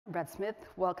Brad Smith,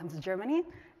 welcome to Germany,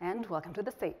 and welcome to the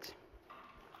stage.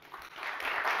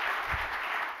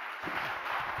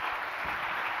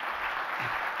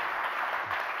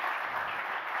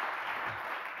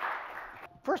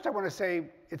 First, I want to say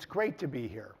it's great to be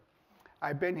here.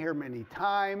 I've been here many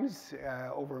times,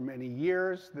 over many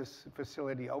years. This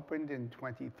facility opened in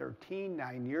 2013,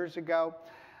 9 years ago.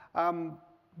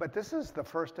 But this is the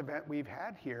first event we've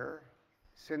had here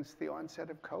since the onset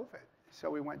of COVID. So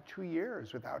we went 2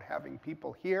 years without having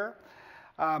people here.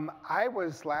 I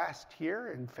was last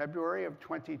here in February of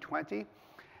 2020.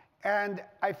 And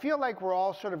I feel like we're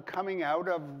all sort of coming out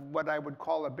of what I would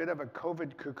call a bit of a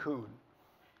COVID cocoon.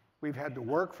 We've had to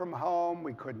work from home.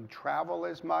 We couldn't travel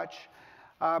as much.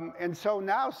 And so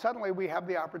now suddenly we have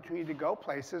the opportunity to go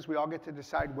places. We all get to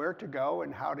decide where to go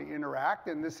and how to interact.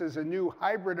 And this is a new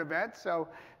hybrid event. So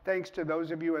thanks to those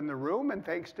of you in the room and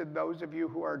thanks to those of you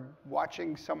who are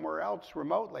watching somewhere else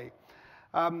remotely.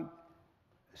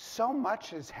 So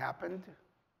much has happened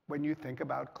when you think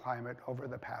about climate over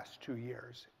the past 2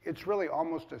 years. It's really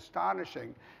almost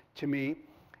astonishing to me.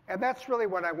 And that's really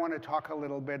what I want to talk a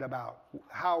little bit about,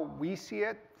 how we see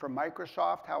it from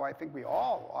Microsoft, how I think we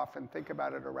all often think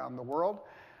about it around the world.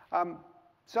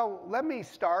 So let me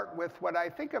start with what I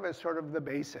think of as sort of the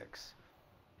basics.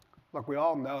 Look, we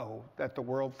all know that the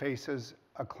world faces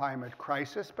a climate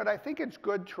crisis, but I think it's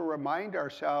good to remind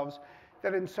ourselves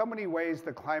that in so many ways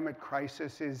the climate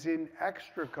crisis is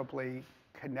inextricably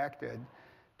connected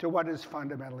to what is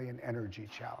fundamentally an energy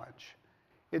challenge.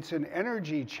 It's an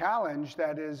energy challenge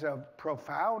that is of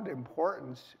profound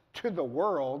importance to the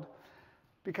world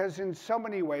because in so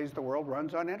many ways the world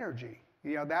runs on energy.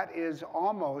 You know, that is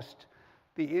almost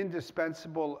the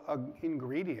indispensable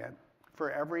ingredient for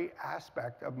every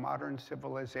aspect of modern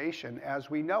civilization as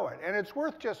we know it. And it's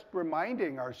worth just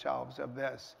reminding ourselves of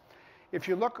this. If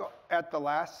you look at the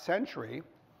last century,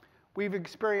 we've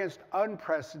experienced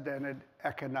unprecedented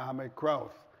economic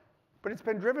growth. But it's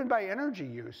been driven by energy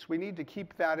use. We need to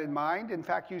keep that in mind. In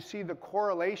fact, you see the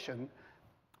correlation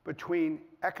between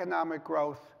economic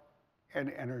growth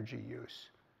and energy use.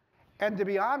 And to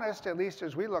be honest, at least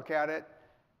as we look at it,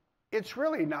 it's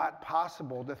really not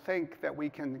possible to think that we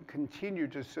can continue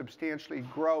to substantially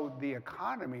grow the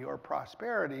economy or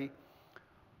prosperity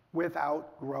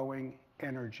without growing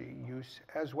energy use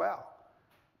as well.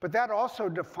 But that also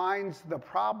defines the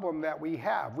problem that we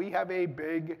have. We have a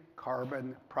big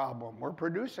carbon problem. We're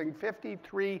producing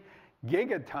 53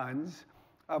 gigatons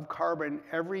of carbon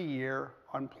every year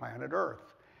on planet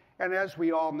Earth. And as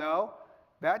we all know,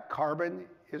 that carbon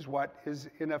is what is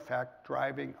in effect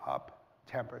driving up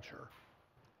temperature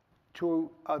to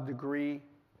a degree,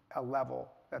 a level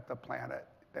that the planet,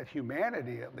 that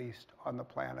humanity at least on the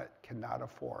planet cannot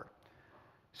afford.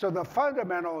 So the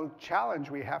fundamental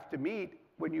challenge we have to meet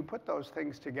when you put those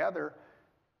things together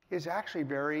is actually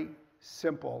very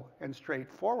simple and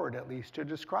straightforward, at least to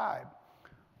describe.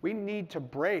 We need to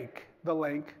break the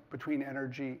link between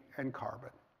energy and carbon.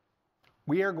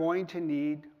 We are going to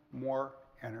need more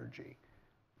energy,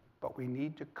 but we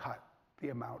need to cut the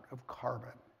amount of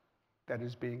carbon that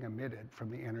is being emitted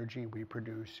from the energy we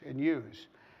produce and use.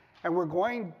 And we're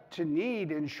going to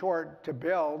need, in short, to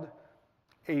build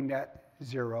a net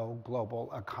zero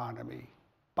global economy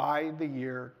by the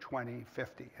year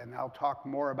 2050. And I'll talk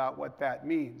more about what that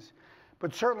means.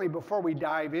 But certainly before we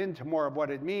dive into more of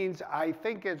what it means, I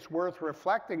think it's worth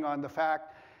reflecting on the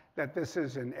fact that this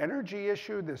is an energy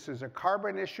issue, this is a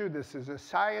carbon issue, this is a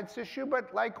science issue,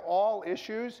 but like all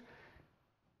issues,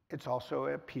 it's also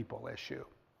a people issue.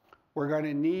 We're going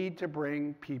to need to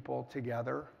bring people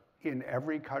together in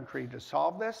every country to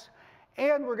solve this.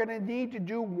 And we're going to need to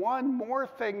do one more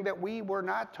thing that we were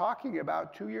not talking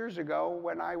about 2 years ago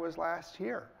when I was last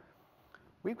here.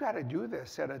 We've got to do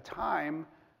this at a time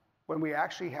when we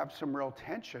actually have some real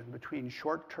tension between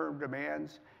short-term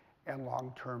demands and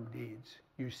long-term needs.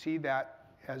 You see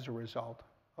that as a result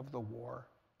of the war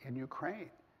in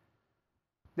Ukraine.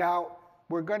 Now,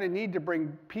 we're going to need to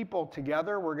bring people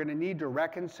together. We're going to need to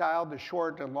reconcile the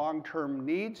short and long-term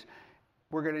needs.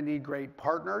 We're going to need great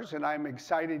partners, and I'm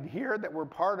excited here that we're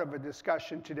part of a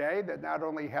discussion today that not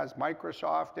only has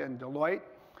Microsoft and Deloitte,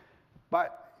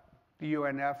 but the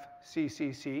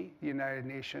UNFCCC, the United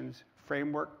Nations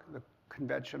Framework, the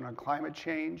Convention on Climate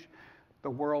Change, the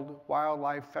World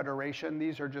Wildlife Federation.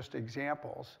 These are just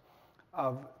examples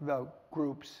of the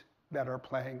groups that are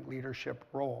playing leadership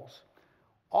roles.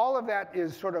 All of that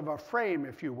is sort of a frame,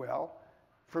 if you will,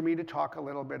 for me to talk a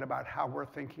little bit about how we're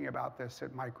thinking about this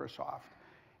at Microsoft.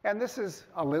 And this is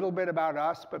a little bit about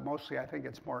us, but mostly I think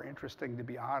it's more interesting, to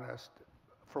be honest,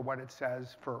 for what it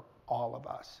says for all of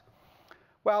us.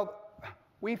 Well,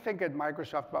 we think at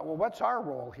Microsoft about, well, what's our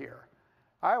role here?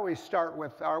 I always start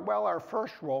with our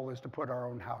first role is to put our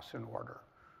own house in order.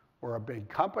 We're a big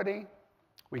company.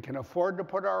 We can afford to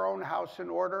put our own house in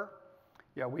order.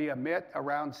 Yeah, we emit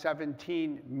around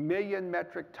 17 million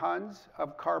metric tons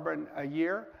of carbon a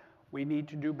year. We need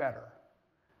to do better.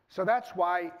 So that's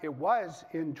why it was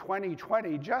in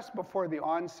 2020, just before the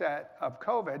onset of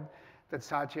COVID, that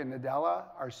Satya Nadella,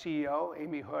 our CEO,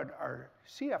 Amy Hood, our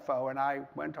CFO, and I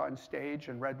went on stage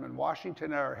in Redmond,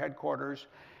 Washington, at our headquarters,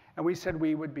 and we said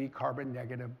we would be carbon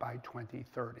negative by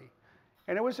 2030.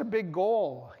 And it was a big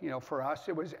goal, for us.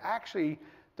 It was actually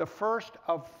the first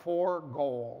of 4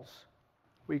 goals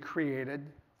we created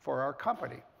for our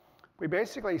company. We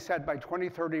basically said by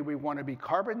 2030 we want to be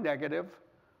carbon negative,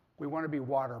 we want to be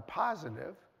water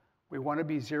positive, we want to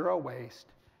be zero waste,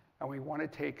 and we want to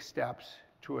take steps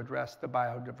to address the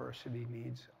biodiversity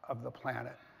needs of the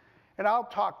planet. And I'll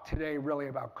talk today really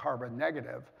about carbon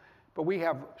negative, but we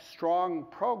have strong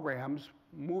programs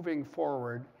moving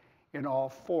forward in all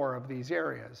 4 of these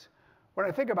areas. When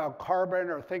I think about carbon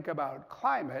or think about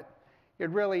climate, it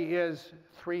really is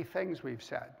 3 things we've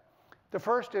said. The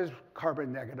first is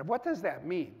carbon negative. What does that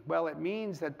mean? Well, it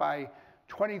means that by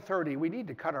 2030, we need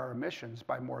to cut our emissions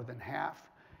by more than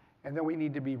half. And then we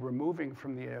need to be removing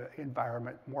from the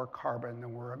environment more carbon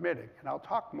than we're emitting. And I'll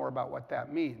talk more about what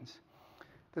that means.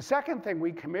 The second thing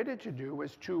we committed to do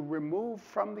was to remove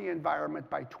from the environment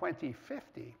by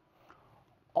 2050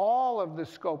 all of the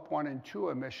Scope 1 and 2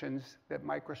 emissions that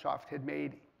Microsoft had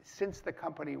made since the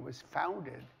company was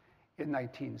founded in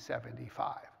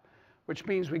 1975, which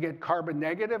means we get carbon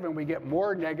negative and we get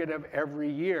more negative every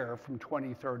year from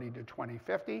 2030 to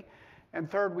 2050.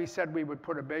 And third, we said we would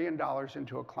put $1 billion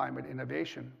into a climate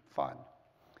innovation fund.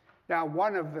 Now,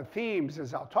 one of the themes,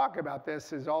 as I'll talk about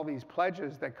this, is all these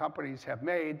pledges that companies have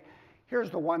made. Here's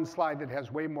the one slide that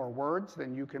has way more words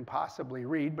than you can possibly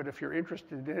read, but if you're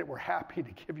interested in it, we're happy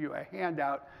to give you a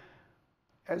handout.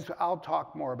 As I'll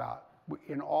talk more about,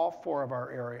 in all 4 of our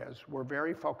areas, we're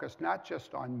very focused not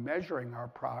just on measuring our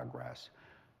progress,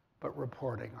 but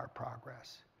reporting our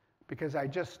progress. Because I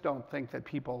just don't think that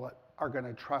people are going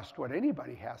to trust what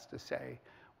anybody has to say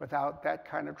without that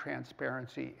kind of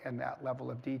transparency and that level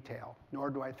of detail. Nor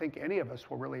do I think any of us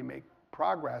will really make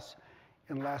progress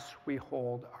unless we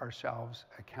hold ourselves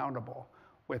accountable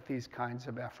with these kinds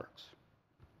of efforts.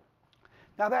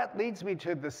 Now that leads me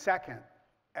to the second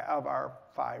of our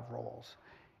 5 roles.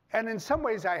 And in some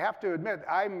ways, I have to admit,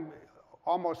 I'm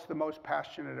almost the most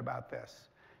passionate about this,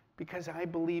 because I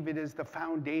believe it is the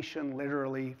foundation,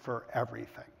 literally, for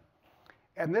everything.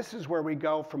 And this is where we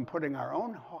go from putting our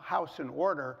own house in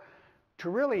order to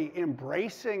really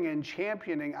embracing and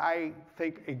championing, I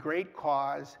think, a great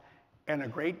cause and a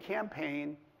great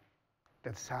campaign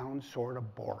that sounds sort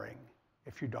of boring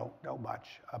if you don't know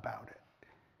much about it.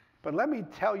 But let me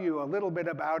tell you a little bit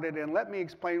about it, and let me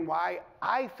explain why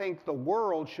I think the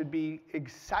world should be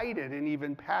excited and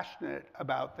even passionate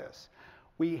about this.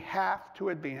 We have to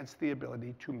advance the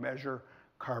ability to measure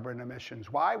carbon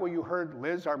emissions. Why? Well, you heard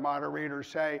Liz, our moderator,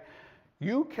 say,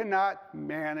 you cannot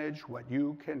manage what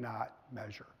you cannot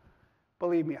measure.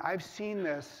 Believe me, I've seen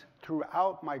this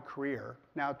throughout my career,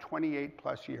 now 28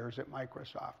 plus years at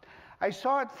Microsoft. I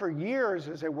saw it for years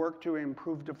as I worked to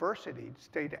improve diversity,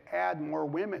 to add more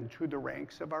women to the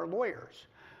ranks of our lawyers.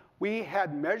 We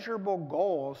had measurable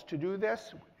goals to do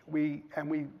this, and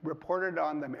we reported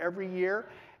on them every year.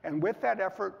 And with that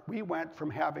effort, we went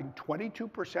from having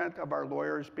 22% of our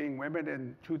lawyers being women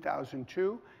in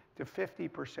 2002 to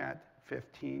 50%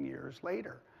 15 years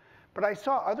later. But I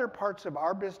saw other parts of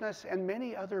our business and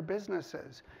many other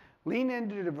businesses lean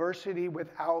into diversity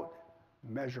without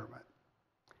measurement.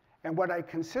 And what I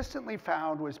consistently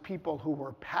found was people who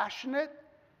were passionate,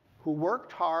 who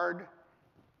worked hard,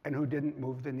 and who didn't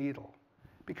move the needle.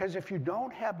 Because if you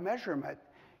don't have measurement,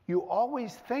 you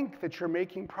always think that you're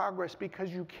making progress because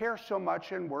you care so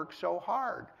much and work so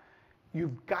hard.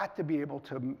 You've got to be able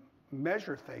to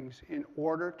measure things in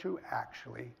order to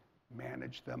actually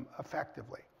manage them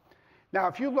effectively. Now,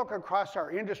 if you look across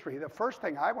our industry, the first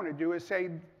thing I want to do is say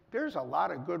there's a lot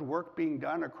of good work being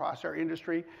done across our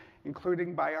industry,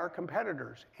 including by our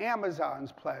competitors.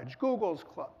 Amazon's pledge, Google's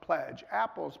pledge,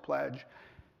 Apple's pledge,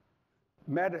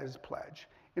 Meta's pledge.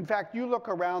 In fact, you look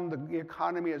around the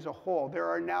economy as a whole, there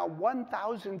are now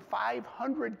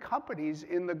 1,500 companies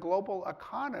in the global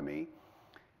economy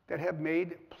that have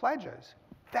made pledges.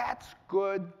 That's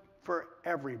good for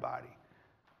everybody.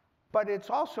 But it's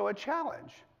also a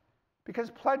challenge,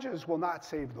 because pledges will not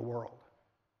save the world.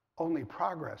 Only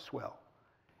progress will.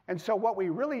 And so what we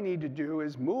really need to do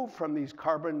is move from these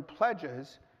carbon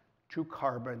pledges to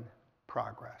carbon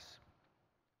progress.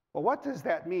 Well, what does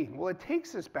that mean? Well, it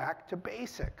takes us back to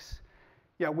basics.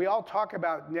 Yeah, we all talk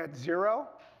about net zero,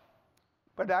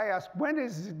 but I ask, when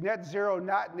is net zero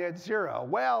not net zero?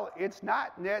 Well, it's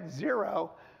not net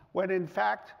zero when in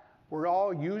fact we're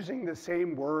all using the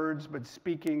same words but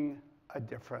speaking a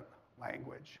different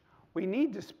language. We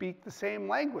need to speak the same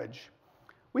language.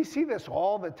 We see this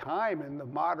all the time in the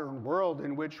modern world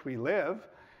in which we live.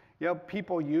 You know,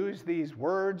 people use these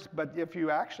words, but if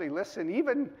you actually listen,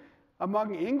 even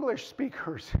among English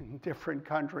speakers in different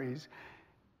countries,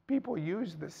 people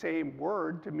use the same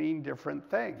word to mean different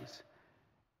things.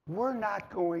 We're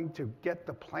not going to get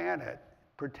the planet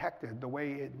protected the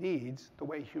way it needs, the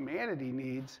way humanity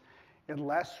needs,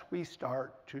 unless we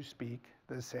start to speak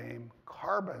the same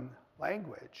carbon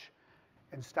language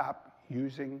and stop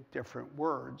using different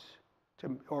words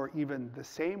or even the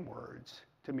same words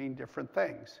to mean different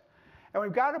things. And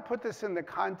we've got to put this in the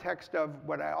context of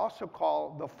what I also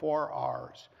call the 4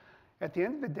 R's. At the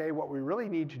end of the day, what we really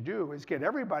need to do is get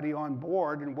everybody on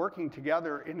board and working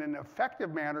together in an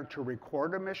effective manner to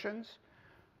record emissions,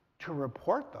 to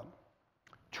report them,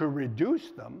 to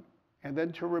reduce them, and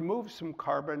then to remove some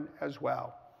carbon as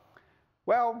well.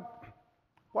 Well,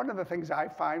 one of the things I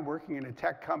find working in a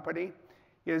tech company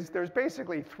is there's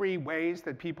basically 3 ways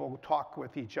that people talk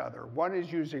with each other. One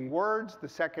is using words, the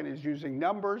second is using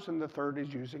numbers, and the third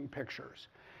is using pictures.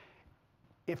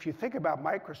 If you think about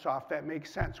Microsoft, that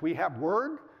makes sense. We have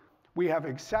Word, we have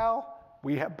Excel,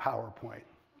 we have PowerPoint.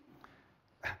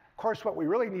 Of course, what we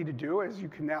really need to do, as you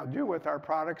can now do with our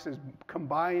products, is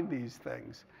combine these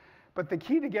things. But the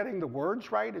key to getting the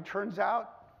words right, it turns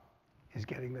out, is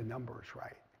getting the numbers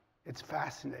right. It's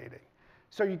fascinating.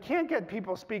 So you can't get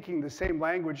people speaking the same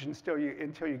language until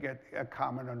you get a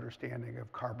common understanding of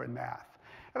carbon math.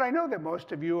 And I know that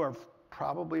most of you are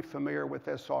probably familiar with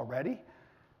this already,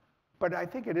 but I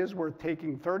think it is worth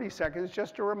taking 30 seconds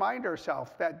just to remind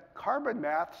ourselves that carbon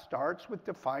math starts with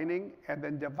defining and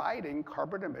then dividing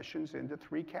carbon emissions into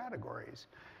 3 categories.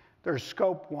 There's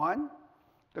scope 1,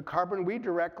 the carbon we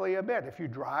directly emit. If you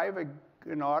drive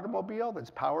an automobile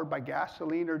that's powered by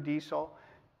gasoline or diesel,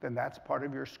 then that's part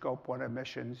of your scope 1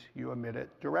 emissions. You emit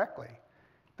it directly.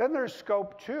 Then there's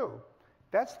scope 2.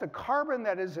 That's the carbon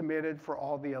that is emitted for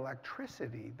all the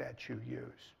electricity that you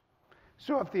use.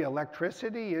 So if the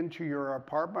electricity into your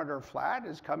apartment or flat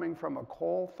is coming from a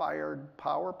coal-fired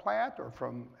power plant or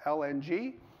from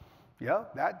LNG, yeah,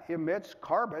 that emits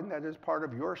carbon that is part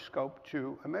of your scope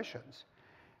 2 emissions.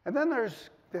 And then there's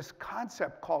this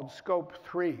concept called scope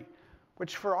 3,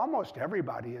 which for almost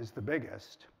everybody is the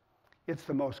biggest. It's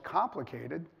the most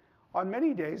complicated. On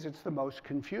many days, it's the most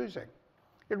confusing.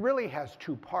 It really has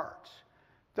 2 parts.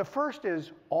 The first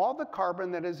is all the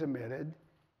carbon that is emitted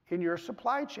in your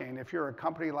supply chain. If you're a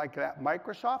company like that,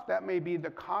 Microsoft, that may be the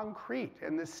concrete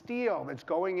and the steel that's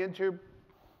going into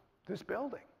this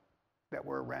building that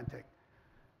we're renting.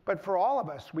 But for all of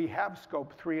us, we have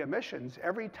scope 3 emissions.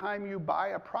 Every time you buy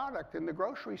a product in the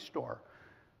grocery store,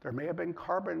 there may have been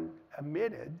carbon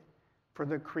emitted for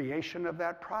the creation of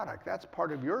that product. That's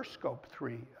part of your scope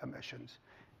 3 emissions.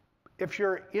 If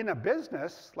you're in a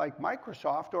business like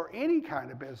Microsoft or any kind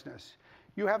of business,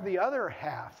 you have the other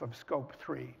half of scope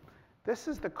 3. This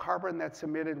is the carbon that's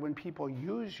emitted when people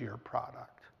use your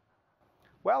product.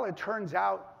 Well, it turns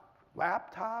out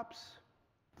laptops,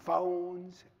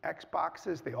 phones,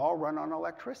 Xboxes, they all run on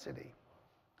electricity.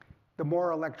 The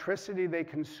more electricity they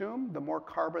consume, the more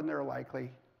carbon they're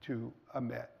likely to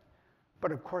emit.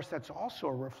 But of course, that's also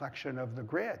a reflection of the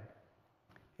grid.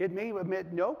 It may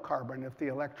emit no carbon if the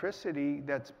electricity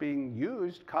that's being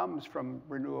used comes from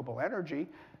renewable energy,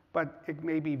 but it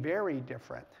may be very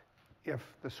different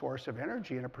if the source of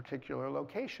energy in a particular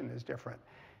location is different.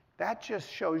 That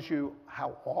just shows you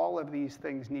how all of these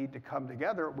things need to come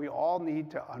together. We all need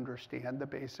to understand the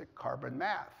basic carbon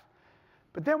math.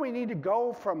 But then we need to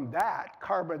go from that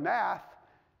carbon math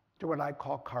to what I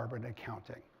call carbon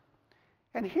accounting.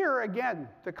 And here, again,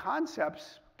 the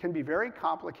concepts can be very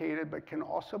complicated, but can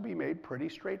also be made pretty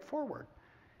straightforward.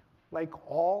 Like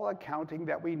all accounting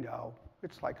that we know,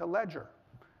 it's like a ledger.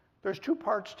 There's 2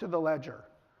 parts to the ledger.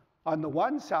 On the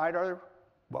one side are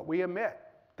what we emit.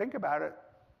 Think about it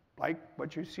like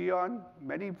what you see on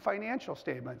many financial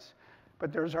statements.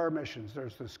 But there's our emissions.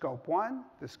 There's the scope 1,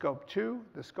 the scope 2,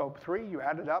 the scope 3. You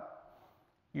add it up,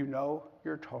 you know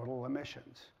your total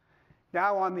emissions.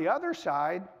 Now on the other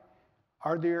side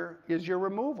is your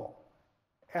removal.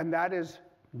 And that is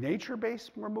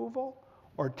nature-based removal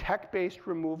or tech-based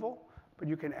removal. But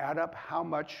you can add up how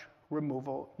much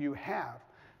removal you have.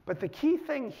 But the key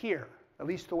thing here, at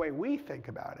least the way we think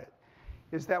about it,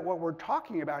 is that what we're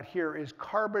talking about here is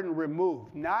carbon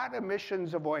removed, not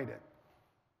emissions avoided.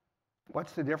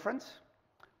 What's the difference?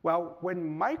 Well,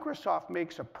 when Microsoft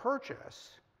makes a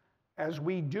purchase, as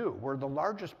we do, we're the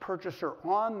largest purchaser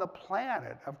on the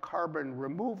planet of carbon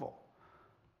removal.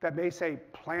 That may say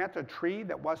plant a tree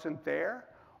that wasn't there,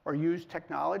 or use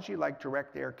technology like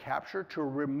direct air capture to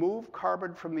remove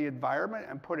carbon from the environment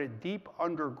and put it deep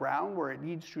underground where it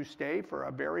needs to stay for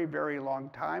a very, very long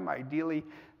time, ideally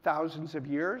thousands of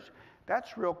years.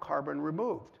 That's real carbon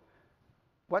removed.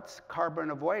 What's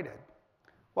carbon avoided?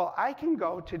 Well, I can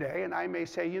go today and I may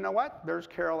say, you know what? There's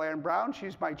Carol Ann Brown.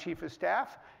 She's my chief of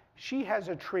staff. She has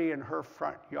a tree in her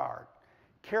front yard.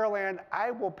 Carol Ann,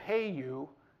 I will pay you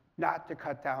not to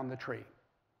cut down the tree.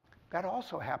 That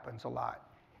also happens a lot.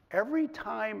 Every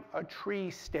time a tree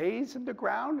stays in the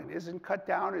ground and isn't cut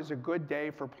down is a good day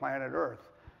for planet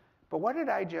Earth. But what did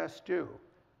I just do?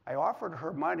 I offered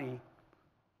her money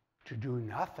to do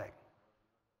nothing.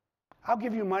 I'll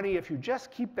give you money if you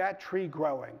just keep that tree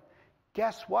growing.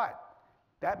 Guess what?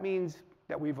 That means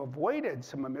that we've avoided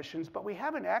some emissions, but we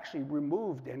haven't actually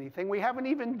removed anything. We haven't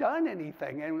even done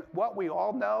anything. And what we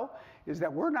all know is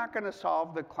that we're not going to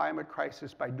solve the climate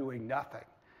crisis by doing nothing.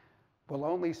 We'll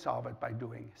only solve it by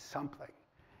doing something.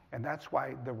 And that's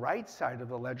why the right side of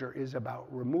the ledger is about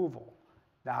removal,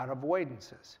 not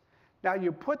avoidances. Now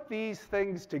you put these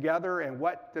things together, and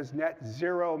what does net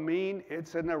zero mean?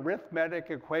 It's an arithmetic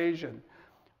equation.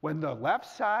 When the left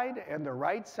side and the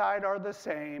right side are the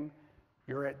same,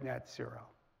 you're at net zero.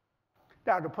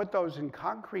 Now, to put those in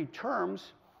concrete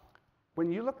terms,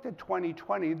 when you looked at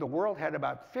 2020, the world had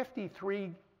about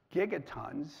 53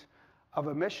 gigatons of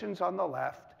emissions on the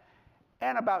left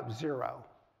and about 0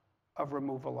 of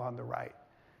removal on the right.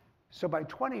 So by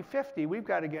 2050, we've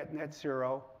got to get net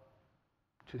zero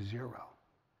to 0.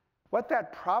 What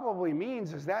that probably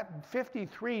means is that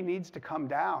 53 needs to come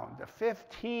down to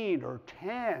 15 or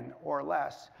 10 or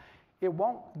less. It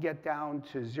won't get down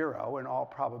to 0 in all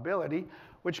probability,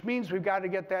 which means we've got to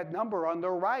get that number on the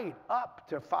right up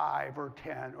to 5 or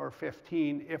 10 or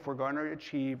 15 if we're going to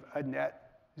achieve a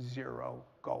net zero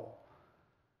goal.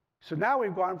 So now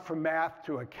we've gone from math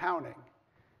to accounting.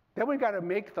 Then we've got to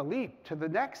make the leap to the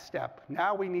next step.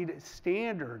 Now we need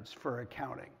standards for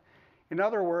accounting. In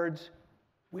other words,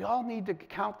 we all need to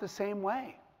count the same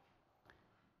way.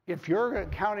 If you're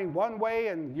accounting one way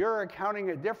and you're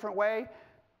accounting a different way,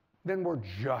 then we're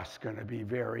just going to be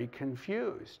very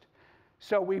confused.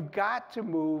 So we've got to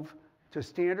move to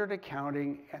standard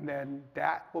accounting, and then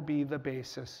that will be the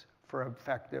basis for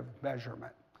effective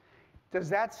measurement. Does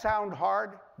that sound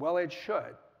hard? Well, it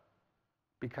should,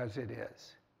 because it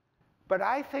is. But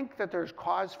I think that there's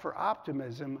cause for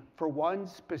optimism for one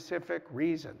specific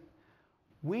reason.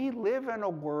 We live in a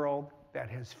world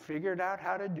that has figured out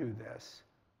how to do this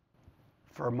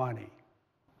for money,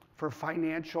 for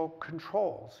financial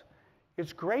controls.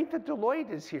 It's great that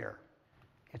Deloitte is here.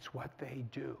 It's what they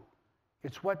do.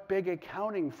 It's what big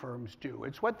accounting firms do.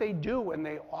 It's what they do when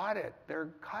they audit their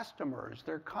customers,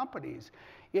 their companies.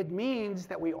 It means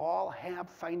that we all have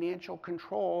financial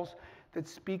controls that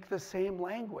speak the same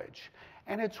language.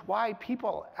 And it's why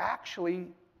people actually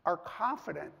are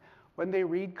confident when they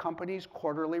read companies'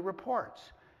 quarterly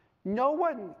reports. No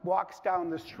one walks down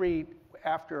the street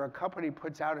after a company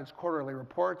puts out its quarterly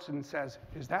reports and says,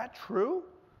 is that true?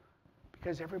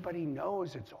 Because everybody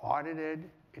knows it's audited,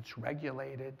 it's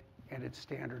regulated, and it's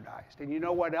standardized. And you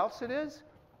know what else it is?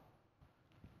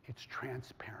 It's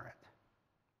transparent.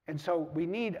 And so we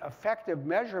need effective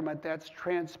measurement that's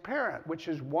transparent, which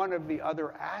is one of the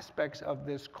other aspects of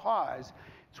this cause.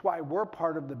 It's why we're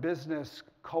part of the business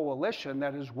coalition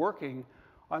that is working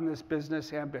on this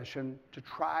business ambition to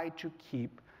try to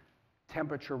keep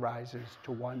temperature rises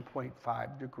to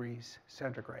 1.5 degrees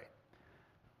centigrade.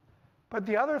 But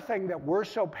the other thing that we're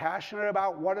so passionate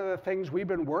about, one of the things we've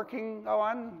been working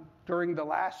on during the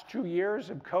last 2 years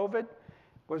of COVID,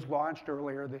 was launched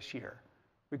earlier this year.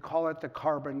 We call it the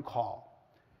Carbon Call.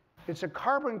 It's a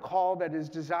carbon call that is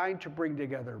designed to bring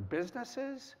together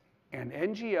businesses and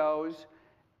NGOs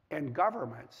and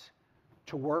governments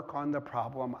to work on the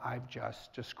problem I've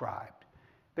just described.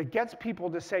 That gets people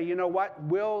to say, you know what,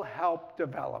 we'll help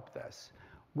develop this.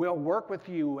 We'll work with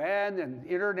the UN and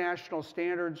international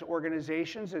standards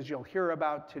organizations, as you'll hear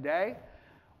about today.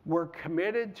 We're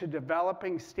committed to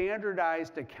developing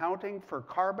standardized accounting for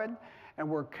carbon, and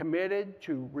we're committed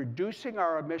to reducing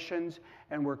our emissions,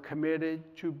 and we're committed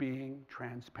to being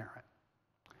transparent.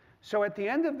 So at the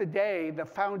end of the day, the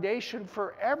foundation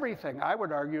for everything, I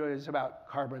would argue, is about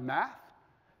carbon math,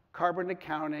 carbon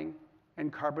accounting,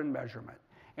 and carbon measurement.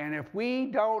 And if we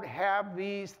don't have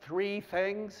these three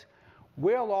things,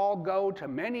 We'll all go to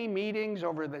many meetings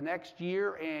over the next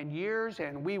year and years,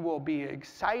 and we will be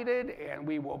excited, and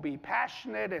we will be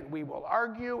passionate, and we will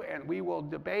argue, and we will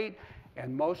debate,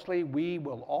 and mostly we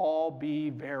will all be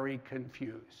very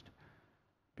confused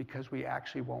because we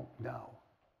actually won't know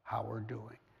how we're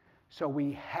doing. So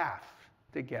we have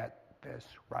to get this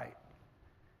right.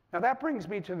 Now that brings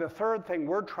me to the third thing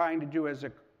we're trying to do as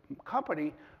a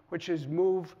company, which is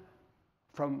move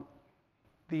from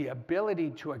the ability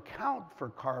to account for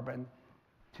carbon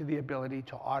to the ability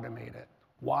to automate it.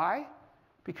 Why?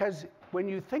 Because when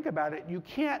you think about it, you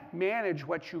can't manage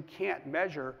what you can't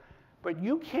measure, but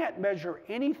you can't measure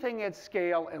anything at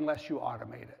scale unless you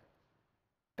automate it.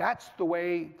 That's the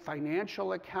way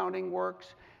financial accounting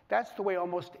works. That's the way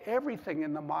almost everything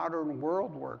in the modern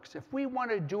world works. If we want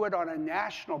to do it on a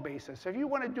national basis, if you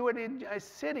want to do it in a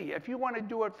city, if you want to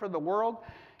do it for the world,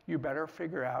 you better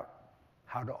figure out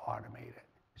how to automate it.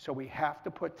 So we have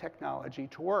to put technology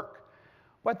to work.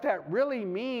 What that really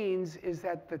means is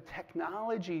that the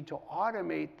technology to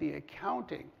automate the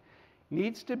accounting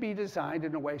needs to be designed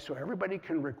in a way so everybody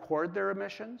can record their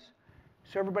emissions,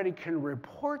 so everybody can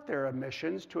report their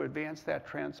emissions to advance that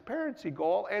transparency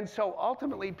goal, and so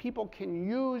ultimately people can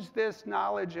use this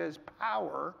knowledge as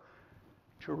power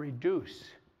to reduce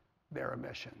their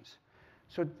emissions.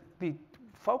 So the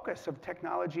focus of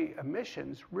technology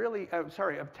emissions really,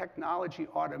 of technology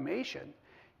automation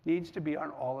needs to be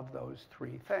on all of those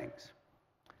three things.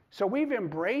 So we've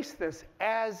embraced this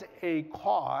as a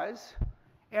cause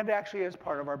and actually as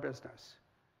part of our business.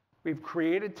 We've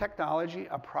created technology,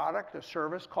 a product, a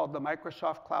service called the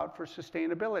Microsoft Cloud for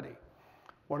Sustainability.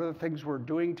 One of the things we're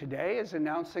doing today is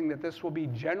announcing that this will be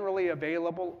generally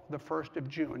available the 1st of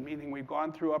June, meaning we've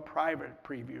gone through a private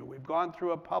preview, we've gone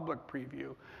through a public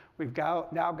preview, we've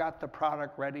now got the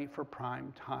product ready for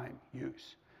prime time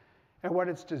use. And what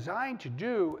it's designed to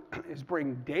do is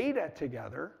bring data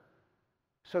together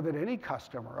so that any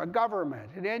customer, a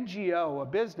government, an NGO, a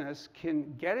business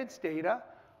can get its data,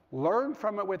 learn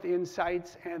from it with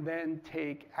insights, and then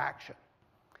take action.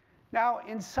 Now,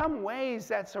 in some ways,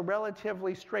 that's a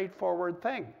relatively straightforward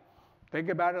thing. Think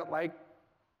about it like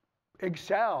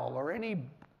Excel or any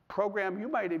program you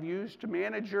might have used to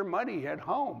manage your money at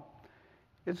home.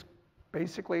 It's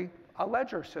basically a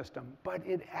ledger system, but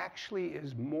it actually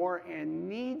is more and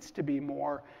needs to be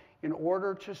more in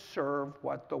order to serve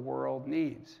what the world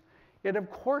needs. It, of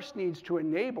course, needs to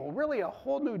enable really a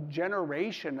whole new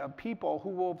generation of people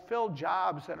who will fill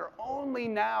jobs that are only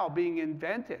now being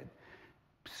invented.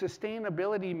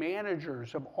 Sustainability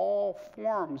managers of all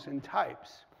forms and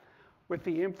types with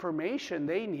the information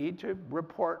they need to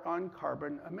report on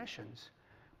carbon emissions.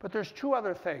 But there's two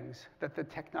other things that the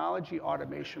technology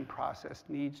automation process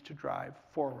needs to drive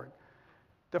forward.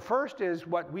 The first is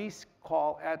what we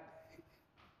call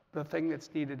the thing that's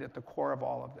needed at the core of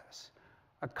all of this,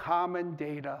 a common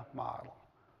data model.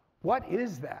 What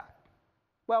is that?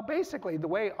 Well, basically, the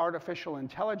way artificial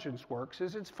intelligence works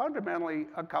is it's fundamentally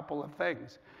a couple of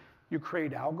things. You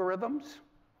create algorithms,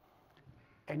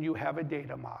 and you have a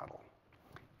data model.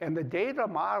 And the data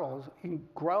model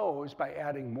grows by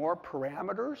adding more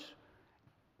parameters,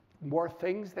 more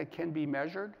things that can be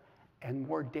measured, and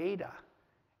more data.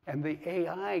 And the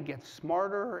AI gets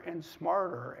smarter and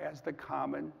smarter as the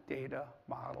common data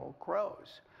model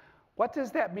grows. What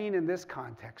does that mean in this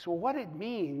context? Well, what it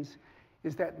means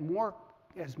is that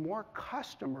as more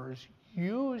customers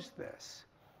use this,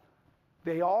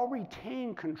 they all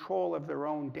retain control of their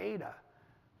own data,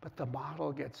 but the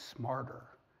model gets smarter.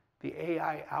 The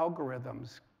AI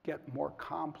algorithms get more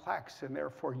complex and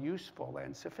therefore useful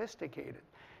and sophisticated.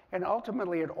 And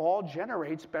ultimately, it all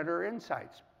generates better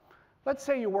insights. Let's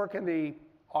say you work in the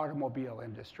automobile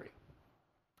industry.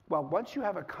 Well, once you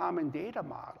have a common data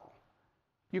model,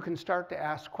 you can start to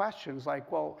ask questions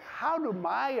like, well, how do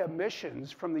my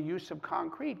emissions from the use of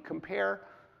concrete compare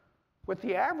with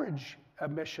the average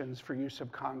emissions for use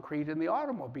of concrete in the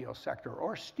automobile sector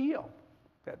or steel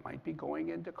that might be going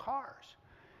into cars?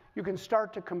 You can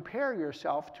start to compare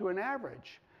yourself to an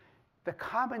average. The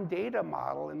common data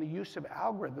model and the use of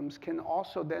algorithms can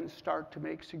also then start to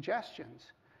make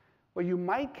suggestions. Well, you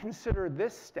might consider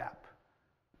this step,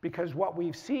 because what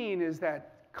we've seen is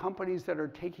that companies that are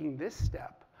taking this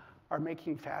step are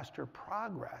making faster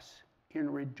progress in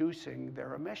reducing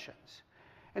their emissions.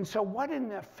 And so what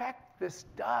in effect this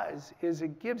does is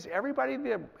it gives everybody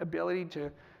the ability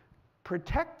to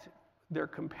protect their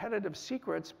competitive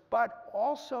secrets, but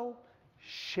also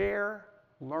share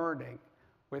learning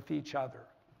with each other.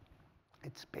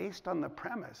 It's based on the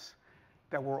premise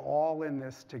that we're all in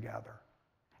this together.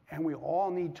 And we all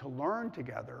need to learn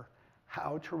together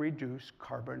how to reduce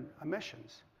carbon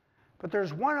emissions. But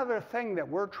there's one other thing that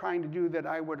we're trying to do that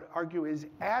I would argue is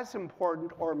as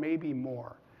important or maybe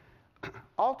more.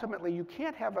 Ultimately, you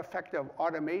can't have effective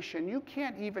automation. You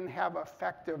can't even have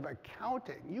effective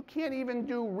accounting. You can't even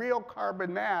do real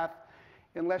carbon math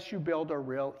unless you build a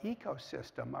real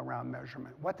ecosystem around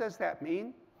measurement. What does that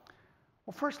mean?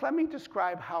 Well, first, let me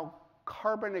describe how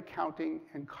carbon accounting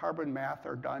and carbon math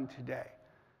are done today.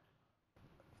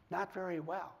 Not very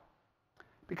well,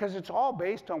 because it's all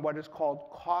based on what is called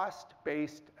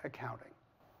cost-based accounting.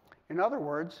 In other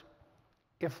words,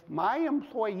 if my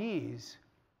employees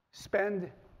spend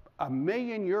 €1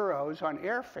 million on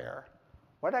airfare,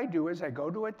 what I do is I go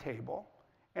to a table,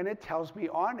 and it tells me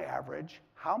on average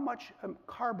how much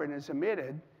carbon is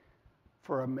emitted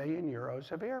for €1 million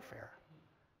of airfare.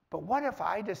 But what if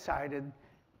I decided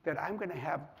that I'm going to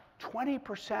have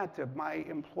 20% of my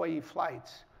employee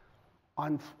flights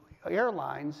on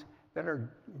airlines that are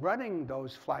running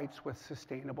those flights with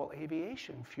sustainable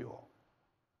aviation fuel?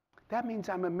 That means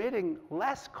I'm emitting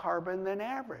less carbon than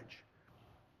average.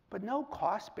 But no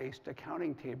cost-based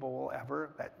accounting table will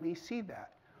ever let me see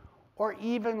that. Or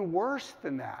even worse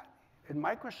than that, in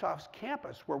Microsoft's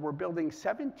campus, where we're building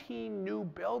 17 new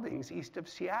buildings east of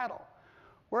Seattle,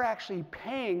 we're actually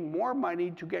paying more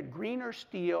money to get greener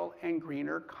steel and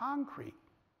greener concrete.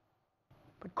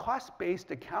 But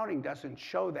cost-based accounting doesn't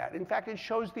show that. In fact, it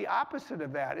shows the opposite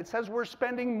of that. It says we're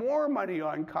spending more money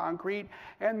on concrete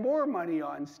and more money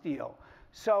on steel.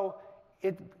 So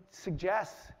it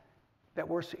suggests that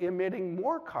we're emitting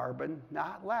more carbon,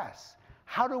 not less.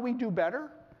 How do we do better?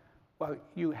 Well,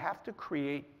 you have to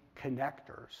create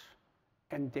connectors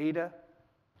and data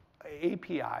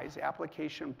APIs,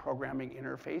 application programming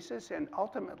interfaces, and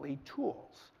ultimately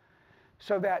tools,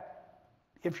 so that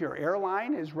if your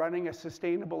airline is running a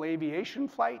sustainable aviation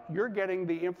flight, you're getting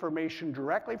the information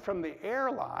directly from the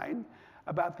airline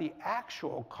about the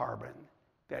actual carbon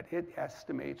that it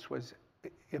estimates was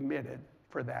emitted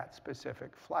for that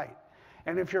specific flight.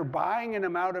 And if you're buying an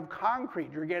amount of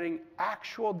concrete, you're getting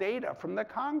actual data from the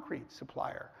concrete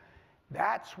supplier.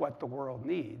 That's what the world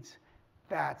needs.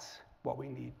 That's what we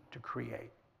need to create.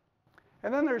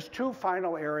 And then there's two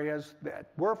final areas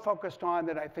that we're focused on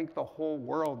that I think the whole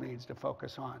world needs to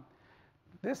focus on.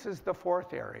 This is the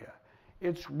fourth area.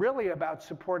 It's really about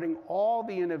supporting all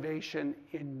the innovation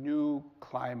in new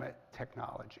climate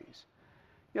technologies.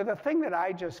 You know, the thing that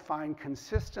I just find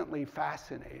consistently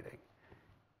fascinating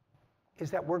is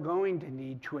that we're going to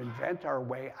need to invent our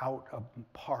way out of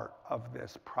part of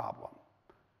this problem,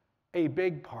 a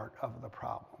big part of the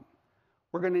problem.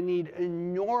 We're going to need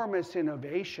enormous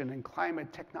innovation in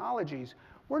climate technologies.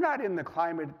 We're not in the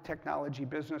climate technology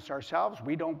business ourselves.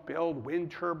 We don't build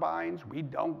wind turbines. We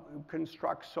don't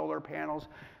construct solar panels.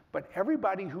 But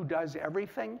everybody who does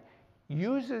everything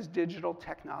uses digital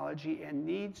technology and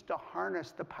needs to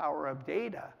harness the power of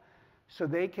data so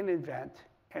they can invent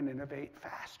and innovate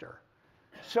faster.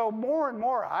 So more and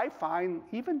more, I find,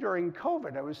 even during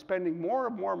COVID, I was spending more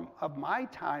and more of my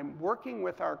time working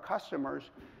with our customers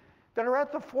that are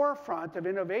at the forefront of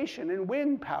innovation in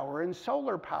wind power and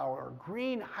solar power,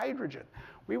 green hydrogen.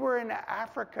 We were in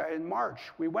Africa in March.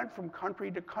 We went from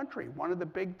country to country. One of the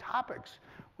big topics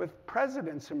with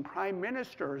presidents and prime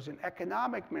ministers and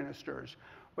economic ministers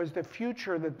was the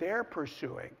future that they're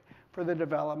pursuing for the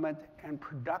development and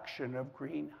production of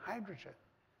green hydrogen.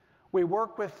 We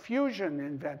work with fusion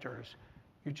inventors.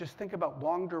 You just think about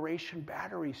long-duration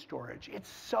battery storage. It's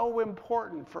so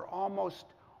important for almost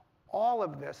all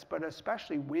of this, but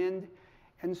especially wind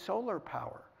and solar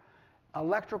power.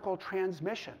 Electrical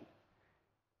transmission.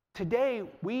 Today,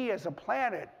 we as a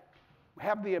planet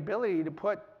have the ability to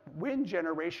put wind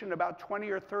generation about 20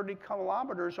 or 30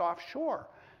 kilometers offshore.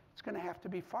 It's going to have to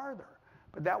be farther.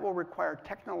 But that will require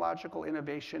technological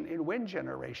innovation in wind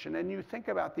generation. And you think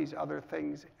about these other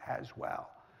things as well.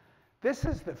 This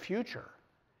is the future.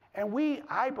 And we,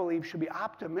 I believe, should be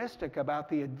optimistic about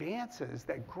the advances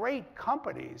that great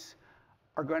companies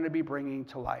are going to be bringing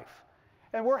to life.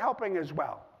 And we're helping as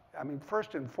well. I mean,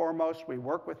 first and foremost, we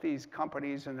work with these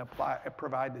companies and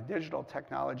provide the digital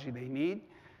technology they need.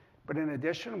 But in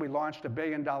addition, we launched a $1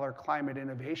 billion climate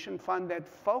innovation fund that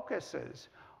focuses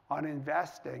on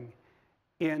investing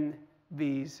in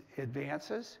these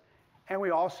advances. And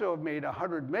we also have made a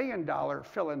 $100 million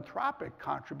philanthropic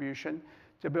contribution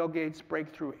to Bill Gates'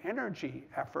 breakthrough energy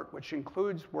effort, which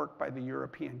includes work by the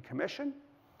European Commission,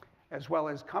 as well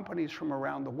as companies from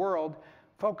around the world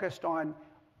focused on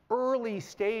early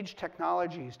stage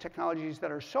technologies, technologies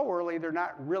that are so early they're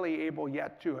not really able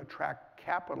yet to attract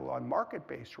capital on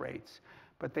market-based rates,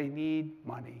 but they need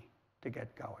money to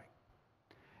get going.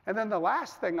 And then the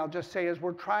last thing I'll just say is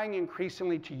we're trying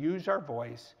increasingly to use our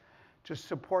voice to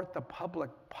support the public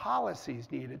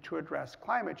policies needed to address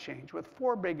climate change, with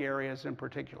 4 big areas in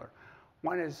particular.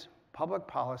 One is public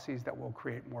policies that will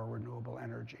create more renewable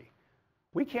energy.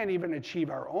 We can't even achieve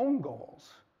our own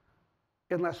goals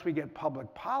unless we get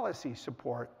public policy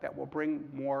support that will bring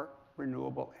more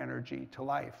renewable energy to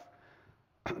life.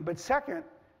 But second,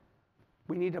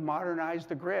 we need to modernize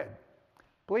the grid.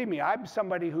 Believe me, I'm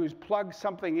somebody who's plugged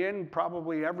something in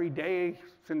probably every day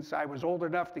since I was old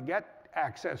enough to get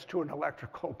access to an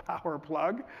electrical power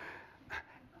plug,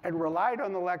 and relied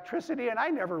on the electricity, and I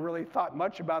never really thought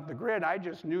much about the grid. I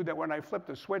just knew that when I flipped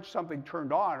the switch, something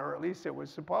turned on, or at least it was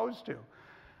supposed to.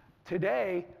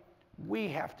 Today, we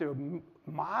have to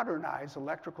modernize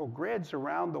electrical grids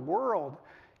around the world,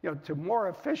 to more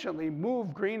efficiently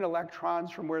move green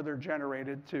electrons from where they're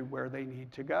generated to where they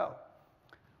need to go.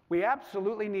 We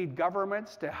absolutely need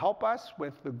governments to help us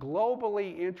with the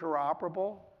globally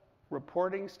interoperable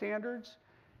reporting standards.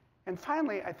 And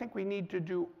finally, I think we need to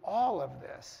do all of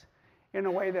this in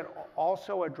a way that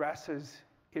also addresses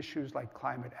issues like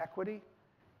climate equity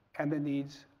and the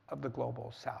needs of the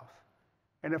global South.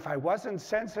 And if I wasn't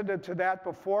sensitive to that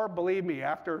before, believe me,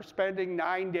 after spending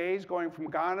 9 days going from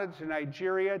Ghana to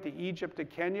Nigeria to Egypt to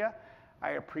Kenya,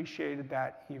 I appreciated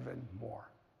that even more.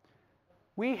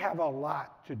 We have a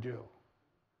lot to do,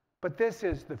 but this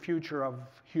is the future of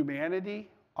humanity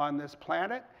on this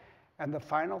planet. And the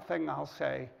final thing I'll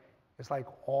say is, like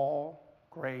all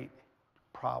great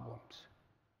problems,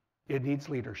 it needs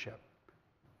leadership.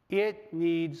 It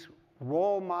needs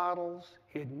role models.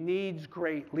 It needs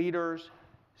great leaders.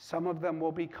 Some of them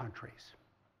will be countries.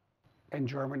 And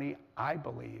Germany, I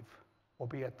believe, will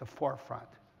be at the forefront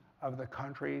of the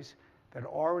countries that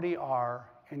already are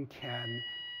and can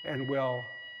and will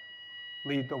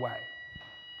lead the way.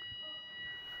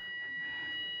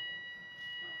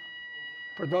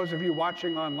 For those of you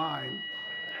watching online,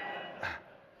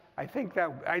 I think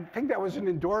that was an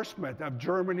endorsement of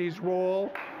Germany's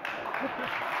role.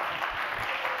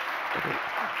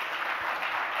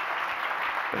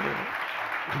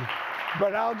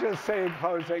 But I'll just say in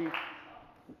closing,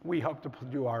 we hope to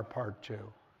do our part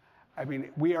too. I mean,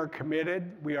 we are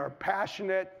committed, we are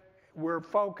passionate, we're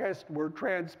focused, we're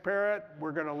transparent,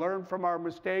 we're going to learn from our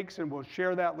mistakes, and we'll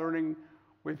share that learning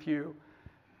with you.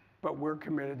 But we're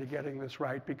committed to getting this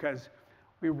right because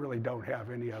we really don't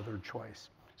have any other choice.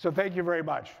 So thank you very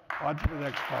much. On to the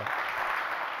next part.